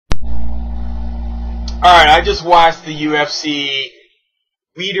Alright, I just watched the UFC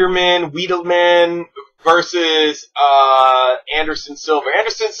Wiedemann versus Anderson Silva.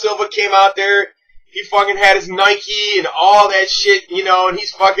 Anderson Silva came out there, he fucking had his Nike and all that shit, you know, and he's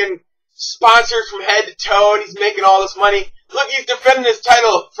fucking sponsored from head to toe, and he's making all this money. Look, he's defending his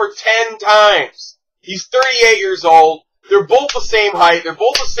title for 10 times. He's 38 years old. They're both the same height. They're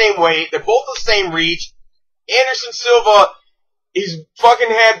both the same weight. They're both the same reach. Anderson Silva, he's fucking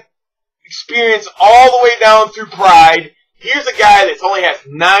had experience all the way down through Pride. Here's a guy that's only has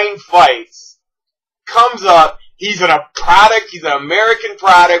 9 fights. Comes up. He's a product. He's an American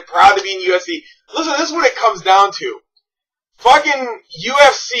product. Proud to be in UFC. Listen, this is what it comes down to. Fucking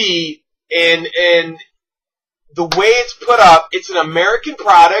UFC and the way it's put up, it's an American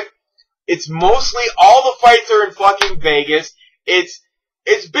product. It's mostly all the fights are in fucking Vegas. It's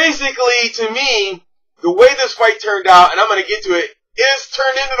basically, to me, the way this fight turned out, and I'm gonna get to it, is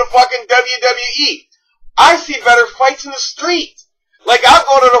turned into the fucking WWE. I see better fights in the street. Like, I'll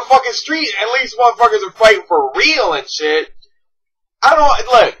go to the fucking street, at least motherfuckers are fighting for real and shit.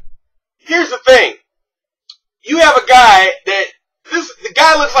 Look, here's the thing. You have a guy the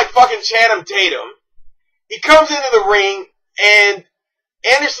guy looks like fucking Channing Tatum. He comes into the ring, and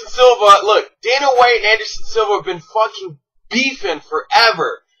Anderson Silva, look, Dana White and Anderson Silva have been fucking beefing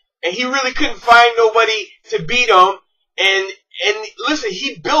forever. And he really couldn't find nobody to beat him. And listen,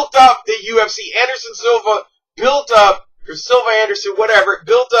 he built up the UFC. Anderson Silva built up, or Silva Anderson, whatever,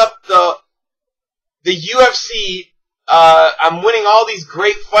 built up the UFC. I'm winning all these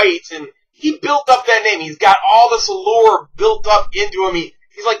great fights, and he built up that name. He's got all this allure built up into him.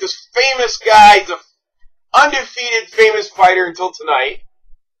 He's like this famous guy. He's an undefeated famous fighter until tonight.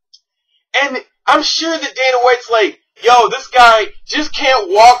 And I'm sure that Dana White's like, yo, this guy just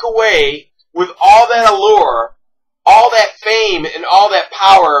can't walk away with all that allure, all that fame, and all that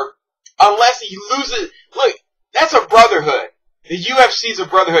power unless he loses. Look, that's a brotherhood. The UFC's a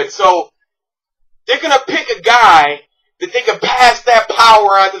brotherhood. So they're going to pick a guy that they can pass that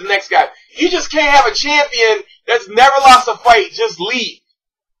power on to the next guy. You just can't have a champion that's never lost a fight just leave.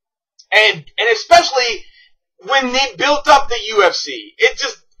 And especially when they built up the UFC, it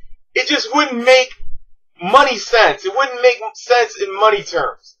just wouldn't make money sense. It wouldn't make sense in money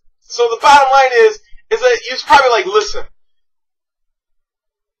terms. So the bottom line is that he was probably like, listen,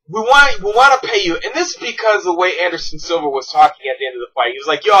 we want to pay you. And this is because the way Anderson Silva was talking at the end of the fight. He was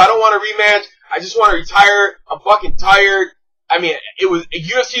like, yo, I don't want a rematch. I just want to retire. I'm fucking tired. I mean,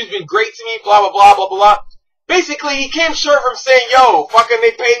 UFC's been great to me, blah, blah, blah, blah, blah. Basically, he came short from saying, yo, fucking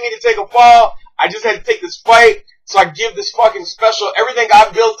they paid me to take a fall. I just had to take this fight, so I give this fucking special, everything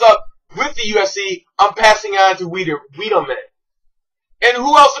I've built up with the UFC, I'm passing on to Wiedemann. And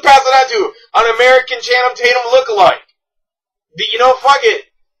who else to pass it on to? An American Channing Tatum lookalike. You know, fuck it.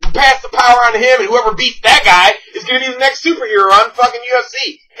 Pass the power on to him, and whoever beats that guy is going to be the next superhero on fucking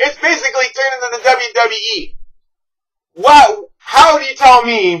UFC. It's basically turned into the WWE. How do you tell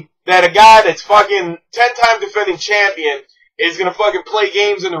me that a guy that's fucking 10-time defending champion is going to fucking play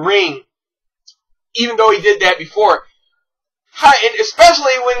games in the ring, even though he did that before? And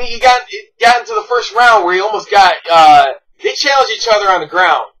especially when he got into the first round where he almost got, they challenged each other on the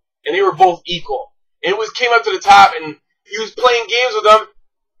ground, and they were both equal. And it came up to the top, and he was playing games with them,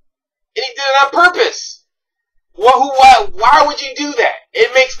 and he did it on purpose. Why would you do that?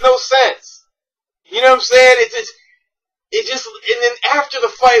 It makes no sense. You know what I'm saying? And then after the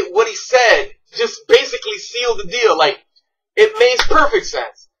fight, what he said just basically sealed the deal. Like, it makes perfect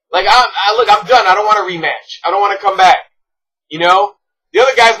sense. Like, look, I'm done. I don't want a rematch. I don't want to come back. You know? The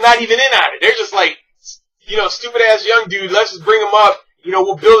other guy's not even in on it. They're just like, you know, stupid ass young dude, let's just bring him up. You know,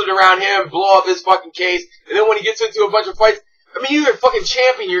 we'll build it around him, blow up his fucking case. And then when he gets into a bunch of fights, I mean, you're a fucking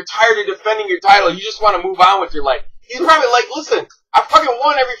champion. You're tired of defending your title. You just want to move on with your life. He's probably like, listen, I fucking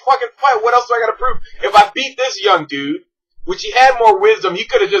won every fucking fight. What else do I got to prove? If I beat this young dude, which he had more wisdom, he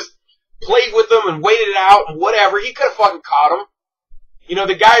could have just played with him and waited it out and whatever. He could have fucking caught him. You know,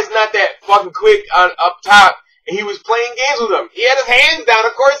 the guy's not that fucking quick up top, and he was playing games with him. He had his hands down.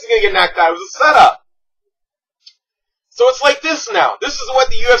 Of course he's going to get knocked out. It was a setup. So it's like this now. This is what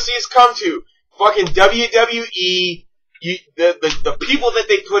the UFC has come to. Fucking WWE, the people that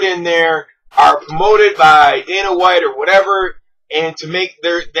they put in there are promoted by Dana White or whatever, and to make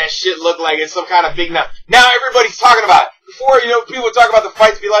that shit look like it's some kind of big now. Now everybody's talking about it. Before, you know, people would talk about the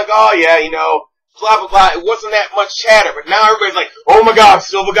fights, be like, oh yeah, you know, blah blah blah. It wasn't that much chatter, but now everybody's like, oh my God,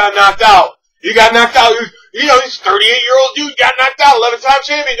 Silva got knocked out. He got knocked out. You know, this 38-year-old dude got knocked out, 11-time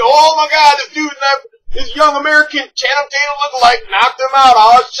champion. Oh my God, this dude, this young American Channing Tatum lookalike knocked him out.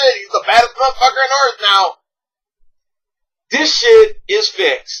 Oh shit, he's the baddest motherfucker on earth now. This shit is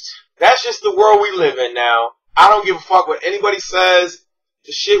fixed. That's just the world we live in now. I don't give a fuck what anybody says.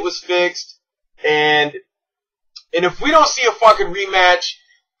 The shit was fixed. And if we don't see a fucking rematch,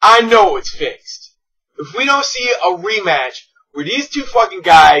 I know it's fixed. If we don't see a rematch where these two fucking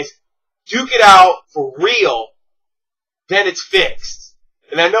guys duke it out for real, then it's fixed.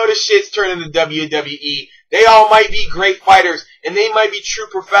 And I know this shit's turning to WWE. They all might be great fighters, and they might be true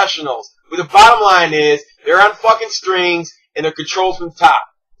professionals. But the bottom line is, they're on fucking strings, and they're controlled from the top.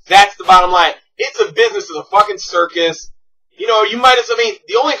 That's the bottom line. It's a business of the fucking circus. You know, you might as well, I mean,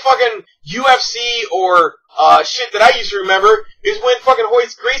 the only fucking UFC or shit that I used to remember is when fucking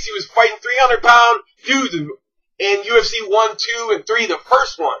Royce Gracie was fighting 300-pound dudes in UFC 1, 2, and 3, the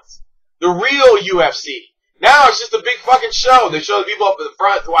first ones. The real UFC. Now it's just a big fucking show. They show the people up in the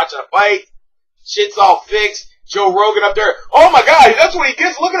front to watch a fight. Shit's all fixed. Joe Rogan up there. Oh my god, that's what he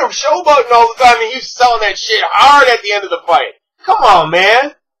gets. Look at him showboating all the time, and he's selling that shit hard at the end of the fight. Come on,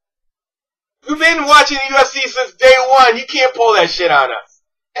 man. We've been watching the UFC since day one. You can't pull that shit on us.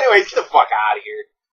 Anyways, get the fuck out of here.